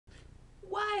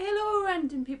Hello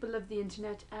random people of the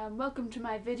internet and welcome to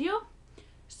my video.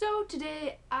 So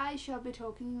today I shall be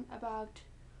talking about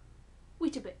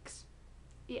Weetabix.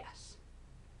 Yes.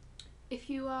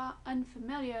 If you are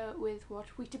unfamiliar with what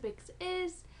Weetabix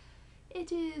is,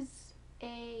 it is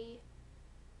a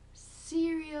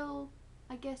cereal,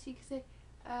 I guess you could say.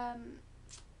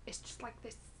 It's just like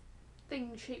this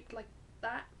thing shaped like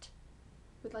that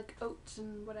with like oats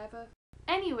and whatever.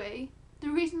 Anyway, the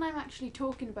reason I'm actually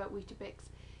talking about Weetabix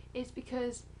is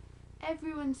because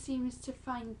everyone seems to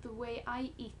find the way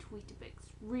I eat Weetabix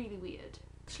really weird.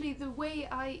 Actually, the way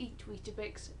I eat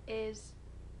Weetabix is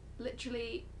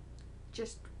literally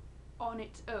just on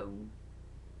its own.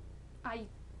 I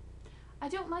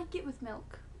don't like it with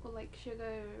milk or like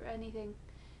sugar or anything.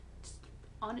 Just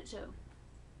on its own.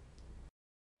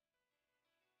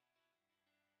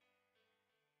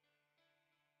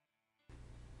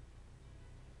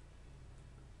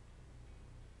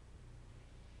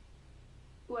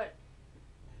 What?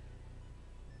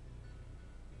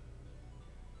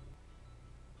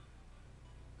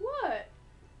 What?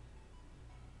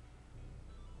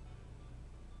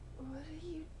 What are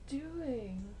you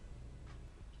doing?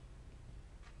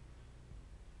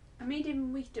 I'm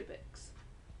eating Weetabix.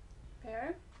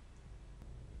 Okay?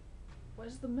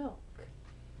 Where's the milk?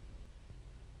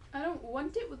 I don't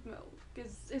want it with milk.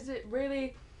 Is it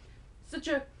really such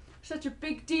a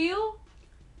big deal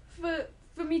for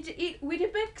me to eat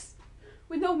Weetabix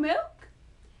with no milk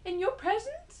in your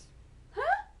presence? Huh?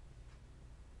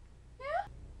 Yeah?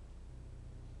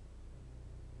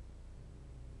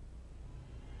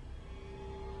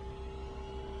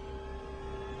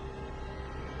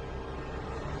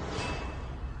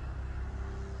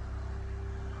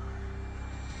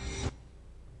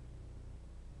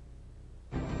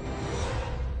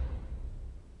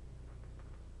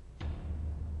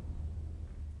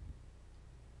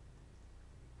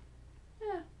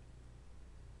 Yeah.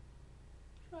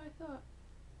 That's what I thought.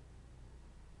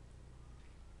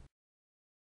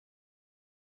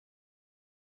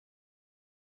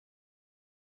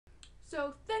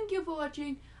 So thank you for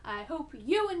watching. I hope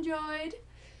you enjoyed,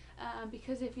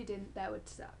 because if you didn't, that would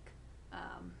suck.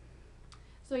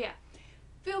 So yeah,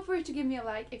 feel free to give me a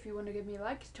like if you want to give me a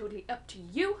like. It's totally up to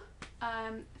you.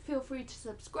 Feel free to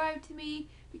subscribe to me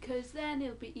because then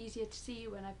it'll be easier to see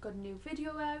when I've got a new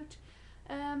video out.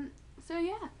 So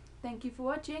yeah, thank you for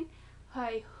watching.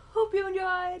 I hope you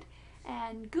enjoyed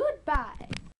and goodbye.